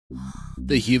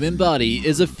The human body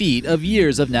is a feat of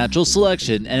years of natural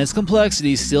selection, and its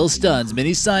complexity still stuns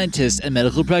many scientists and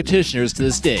medical practitioners to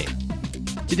this day.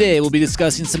 Today, we'll be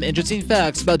discussing some interesting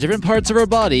facts about different parts of our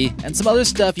body and some other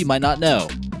stuff you might not know.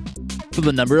 From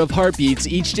the number of heartbeats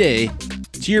each day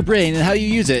to your brain and how you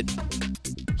use it,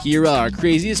 here are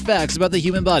craziest facts about the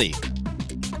human body.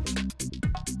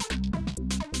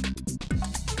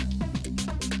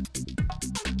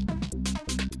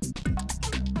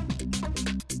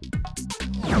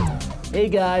 Hey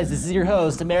guys, this is your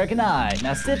host, American Eye.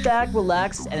 Now sit back,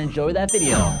 relax, and enjoy that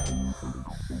video.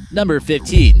 Number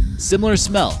 15. Similar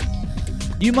smell.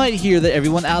 You might hear that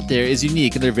everyone out there is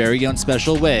unique in their very own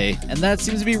special way, and that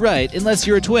seems to be right unless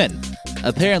you're a twin.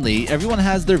 Apparently, everyone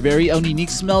has their very own unique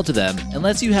smell to them,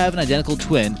 unless you have an identical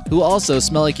twin who also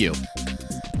smell like you.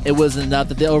 It wasn't enough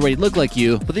that they already look like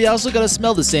you, but they also gotta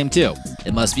smell the same too.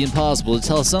 It must be impossible to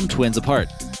tell some twins apart.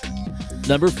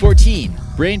 Number 14.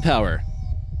 Brain power.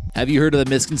 Have you heard of the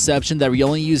misconception that we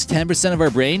only use 10% of our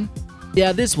brain?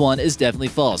 Yeah, this one is definitely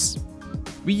false.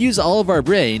 We use all of our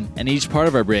brain, and each part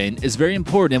of our brain is very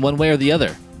important in one way or the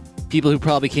other. People who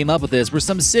probably came up with this were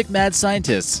some sick mad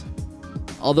scientists.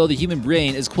 Although the human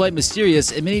brain is quite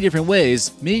mysterious in many different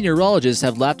ways, many neurologists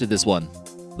have laughed at this one.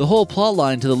 The whole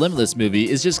plotline to the Limitless movie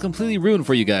is just completely ruined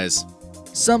for you guys.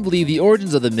 Some believe the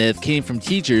origins of the myth came from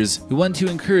teachers who wanted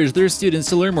to encourage their students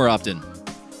to learn more often.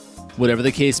 Whatever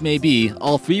the case may be,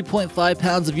 all 3.5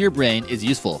 pounds of your brain is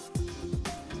useful.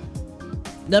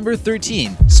 Number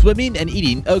 13. Swimming and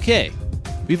eating okay.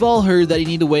 We've all heard that you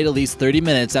need to wait at least 30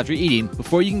 minutes after eating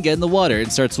before you can get in the water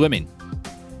and start swimming.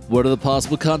 What are the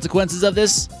possible consequences of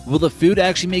this? Will the food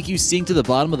actually make you sink to the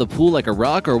bottom of the pool like a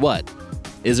rock or what?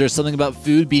 Is there something about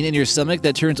food being in your stomach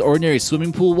that turns ordinary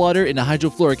swimming pool water into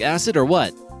hydrofluoric acid or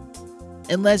what?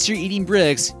 Unless you're eating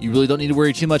bricks, you really don't need to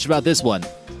worry too much about this one.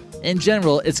 In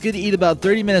general, it's good to eat about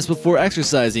 30 minutes before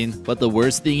exercising, but the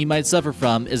worst thing you might suffer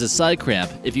from is a side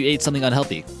cramp if you ate something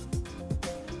unhealthy.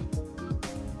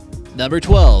 Number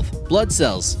 12. Blood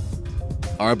cells.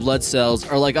 Our blood cells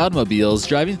are like automobiles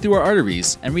driving through our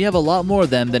arteries, and we have a lot more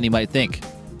of them than you might think.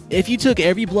 If you took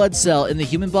every blood cell in the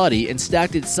human body and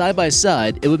stacked it side by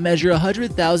side, it would measure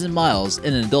 100,000 miles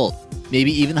in an adult,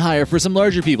 maybe even higher for some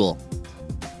larger people.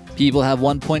 People have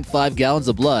 1.5 gallons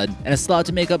of blood, and it's thought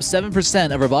to make up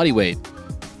 7% of our body weight.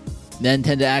 Men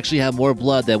tend to actually have more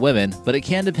blood than women, but it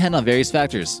can depend on various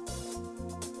factors.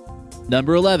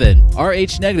 Number 11.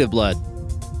 Rh-negative blood.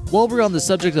 While we're on the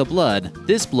subject of blood,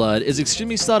 this blood is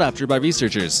extremely sought after by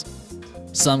researchers.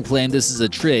 Some claim this is a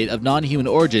trait of non-human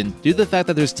origin due to the fact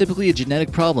that there's typically a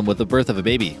genetic problem with the birth of a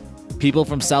baby. People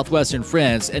from southwestern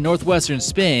France and northwestern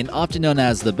Spain, often known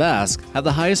as the Basque, have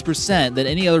the highest percent than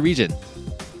any other region.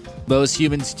 Most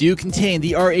humans do contain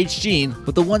the Rh gene,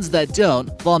 but the ones that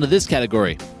don't fall into this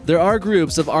category. There are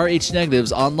groups of Rh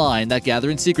negatives online that gather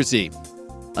in secrecy.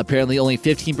 Apparently only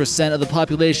 15% of the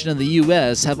population in the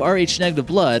US have Rh negative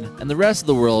blood, and the rest of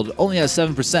the world only has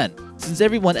 7%. Since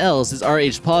everyone else is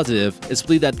Rh positive, it's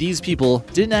believed that these people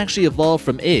didn't actually evolve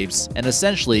from apes and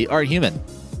essentially aren't human.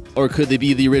 Or could they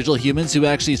be the original humans who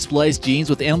actually spliced genes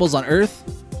with animals on Earth?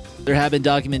 There have been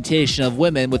documentation of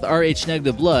women with Rh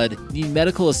negative blood needing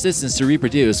medical assistance to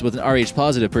reproduce with an Rh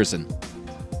positive person.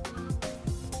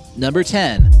 Number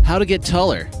 10. How to get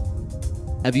taller.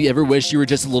 Have you ever wished you were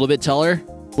just a little bit taller?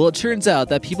 Well, it turns out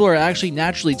that people are actually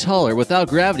naturally taller without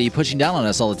gravity pushing down on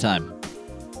us all the time.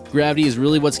 Gravity is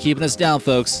really what's keeping us down,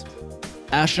 folks.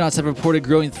 Astronauts have reported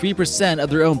growing 3% of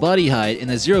their own body height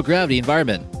in a zero-gravity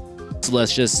environment. So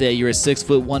let's just say you're a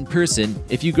 6'1" person.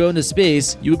 If you grow into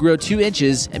space, you would grow 2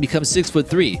 inches and become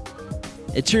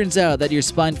 6'3". It turns out that your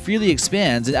spine freely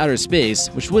expands in outer space,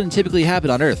 which wouldn't typically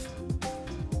happen on Earth.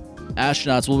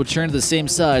 Astronauts will return to the same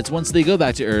size once they go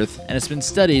back to Earth, and it's been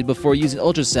studied before using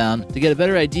ultrasound to get a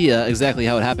better idea exactly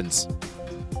how it happens.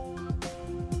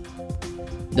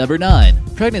 Number 9.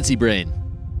 Pregnancy brain.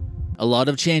 A lot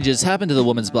of changes happen to the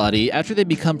woman's body after they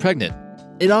become pregnant.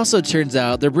 It also turns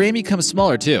out their brain becomes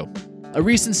smaller too. A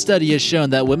recent study has shown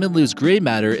that women lose gray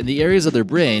matter in the areas of their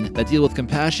brain that deal with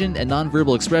compassion and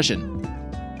nonverbal expression.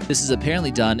 This is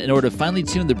apparently done in order to finely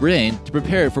tune the brain to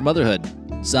prepare it for motherhood.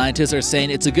 Scientists are saying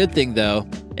it's a good thing though.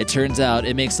 It turns out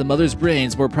it makes the mother's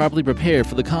brains more properly prepared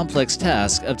for the complex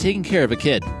task of taking care of a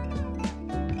kid.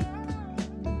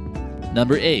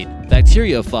 Number 8.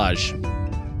 Bacteriophage.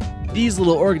 These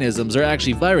little organisms are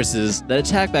actually viruses that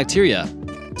attack bacteria,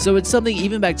 so it's something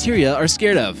even bacteria are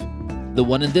scared of. The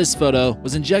one in this photo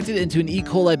was injected into an E.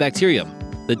 coli bacterium.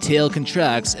 The tail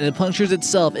contracts and it punctures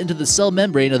itself into the cell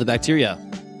membrane of the bacteria.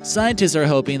 Scientists are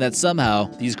hoping that somehow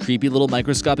these creepy little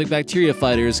microscopic bacteria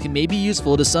fighters can maybe be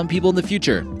useful to some people in the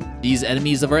future. These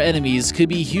enemies of our enemies could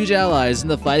be huge allies in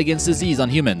the fight against disease on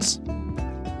humans.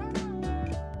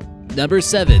 Number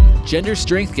 7. Gender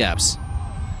strength gaps.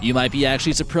 You might be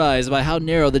actually surprised by how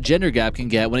narrow the gender gap can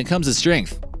get when it comes to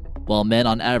strength. While men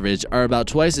on average are about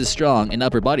twice as strong in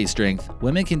upper body strength,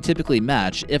 women can typically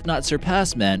match, if not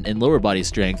surpass men in lower body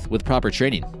strength with proper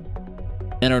training.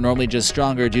 Men are normally just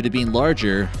stronger due to being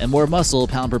larger and more muscle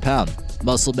pound per pound.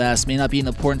 Muscle mass may not be an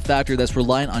important factor that's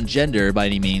reliant on gender by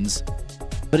any means,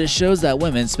 but it shows that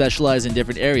women specialize in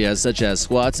different areas such as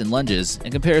squats and lunges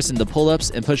in comparison to pull-ups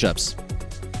and push-ups.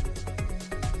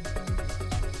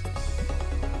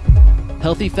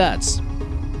 Healthy fats.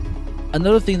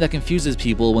 Another thing that confuses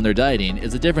people when they're dieting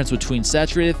is the difference between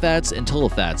saturated fats and total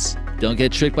fats. Don't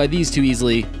get tricked by these too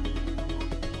easily.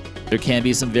 There can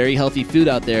be some very healthy food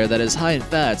out there that is high in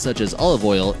fats such as olive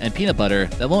oil and peanut butter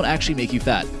that won't actually make you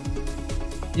fat.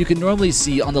 You can normally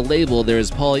see on the label there is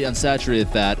polyunsaturated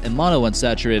fat and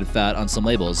monounsaturated fat on some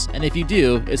labels, and if you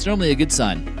do, it's normally a good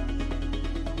sign.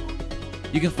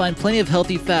 You can find plenty of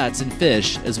healthy fats in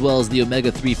fish as well as the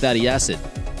omega-3 fatty acid.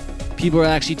 People are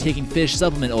actually taking fish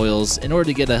supplement oils in order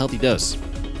to get a healthy dose.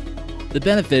 The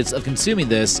benefits of consuming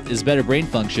this is better brain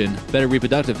function, better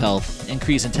reproductive health,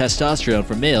 increase in testosterone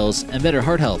for males, and better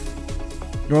heart health.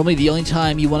 Normally, the only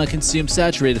time you want to consume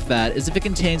saturated fat is if it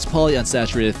contains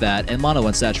polyunsaturated fat and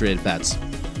monounsaturated fats.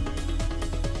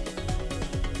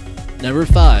 Number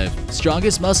 5.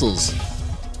 Strongest muscles.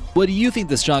 What do you think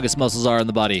the strongest muscles are in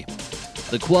the body?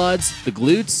 The quads, the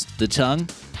glutes, the tongue?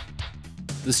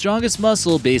 The strongest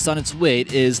muscle based on its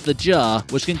weight is the jaw,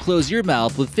 which can close your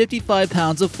mouth with 55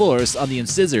 pounds of force on the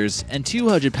incisors and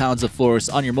 200 pounds of force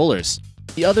on your molars.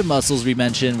 The other muscles we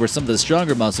mentioned were some of the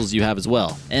stronger muscles you have as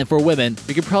well. And for women,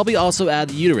 we could probably also add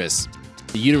the uterus.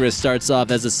 The uterus starts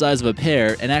off as the size of a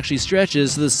pear and actually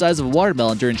stretches to the size of a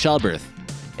watermelon during childbirth.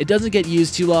 It doesn't get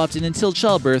used too often until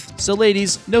childbirth, so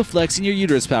ladies, no flexing your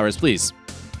uterus powers, please.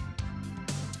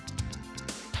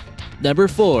 Number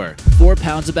 4. 4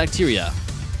 pounds of bacteria.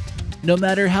 No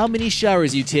matter how many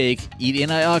showers you take, eat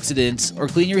antioxidants, or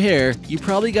clean your hair, you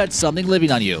probably got something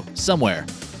living on you, somewhere.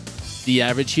 The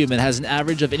average human has an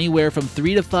average of anywhere from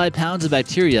 3 to 5 pounds of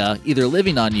bacteria either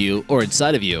living on you or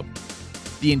inside of you.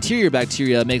 The interior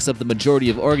bacteria makes up the majority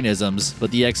of organisms,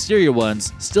 but the exterior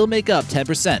ones still make up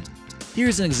 10%.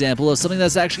 Here's an example of something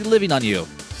that's actually living on you.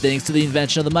 Thanks to the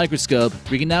invention of the microscope,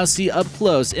 we can now see up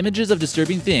close images of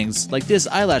disturbing things like this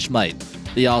eyelash mite.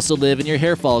 They also live in your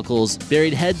hair follicles,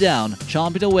 buried head down,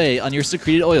 chomping away on your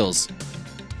secreted oils.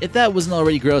 If that wasn't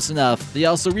already gross enough, they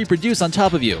also reproduce on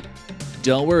top of you.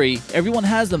 Don't worry, everyone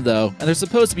has them though, and they're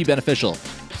supposed to be beneficial.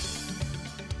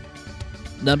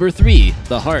 Number 3.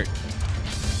 The heart.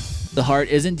 The heart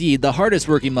is indeed the hardest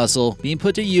working muscle, being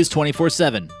put to use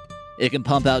 24/7. It can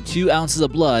pump out 2 ounces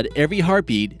of blood every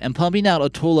heartbeat and pumping out a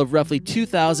total of roughly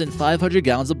 2,500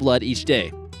 gallons of blood each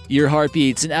day. Your heart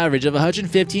beats an average of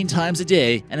 115 times a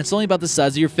day, and it's only about the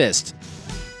size of your fist.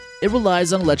 It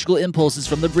relies on electrical impulses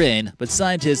from the brain, but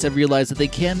scientists have realized that they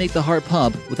can make the heart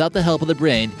pump without the help of the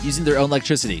brain using their own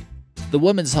electricity. The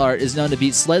woman's heart is known to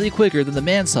beat slightly quicker than the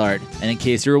man's heart, and in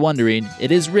case you were wondering,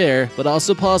 it is rare but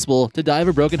also possible to die of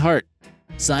a broken heart.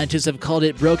 Scientists have called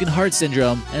it broken heart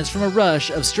syndrome, and it's from a rush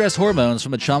of stress hormones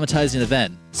from a traumatizing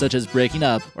event, such as breaking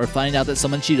up or finding out that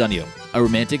someone cheated on you. A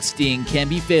romantic sting can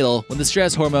be fatal when the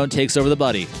stress hormone takes over the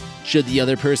body. Should the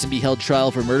other person be held trial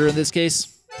for murder in this case?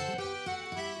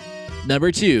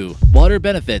 Number 2. Water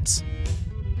benefits.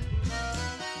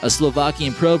 A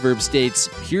Slovakian proverb states,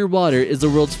 "Pure water is the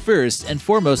world's first and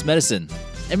foremost medicine."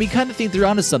 And we kind of think they're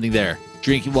onto something there.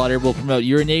 Drinking water will promote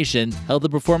urination, help the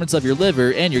performance of your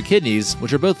liver and your kidneys,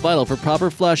 which are both vital for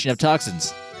proper flushing of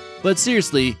toxins. But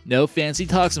seriously, no fancy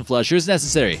toxin flusher is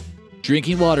necessary.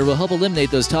 Drinking water will help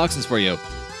eliminate those toxins for you.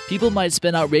 People might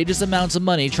spend outrageous amounts of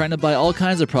money trying to buy all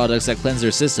kinds of products that cleanse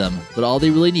their system, but all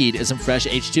they really need is some fresh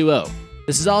H2O.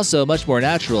 This is also much more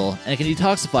natural and can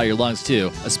detoxify your lungs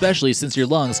too, especially since your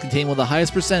lungs contain one of the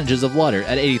highest percentages of water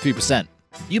at 83%.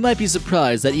 You might be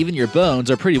surprised that even your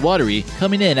bones are pretty watery,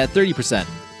 coming in at 30%.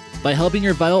 By helping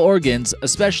your vital organs,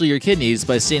 especially your kidneys,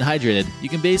 by staying hydrated, you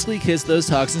can basically kiss those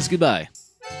toxins goodbye.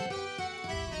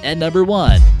 And number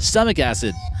 1. Stomach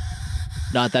acid.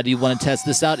 Not that you want to test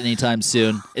this out anytime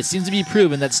soon, it seems to be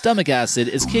proven that stomach acid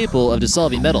is capable of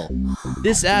dissolving metal.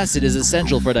 This acid is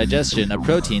essential for digestion of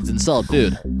proteins in solid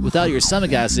food. Without your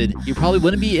stomach acid, you probably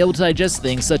wouldn't be able to digest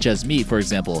things such as meat, for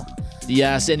example. The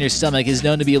acid in your stomach is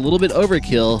known to be a little bit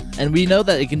overkill, and we know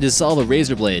that it can dissolve a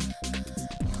razor blade.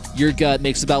 Your gut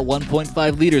makes about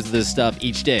 1.5 liters of this stuff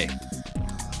each day.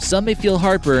 Some may feel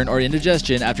heartburn or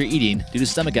indigestion after eating due to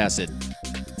stomach acid.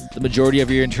 The majority of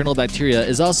your internal bacteria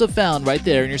is also found right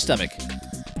there in your stomach.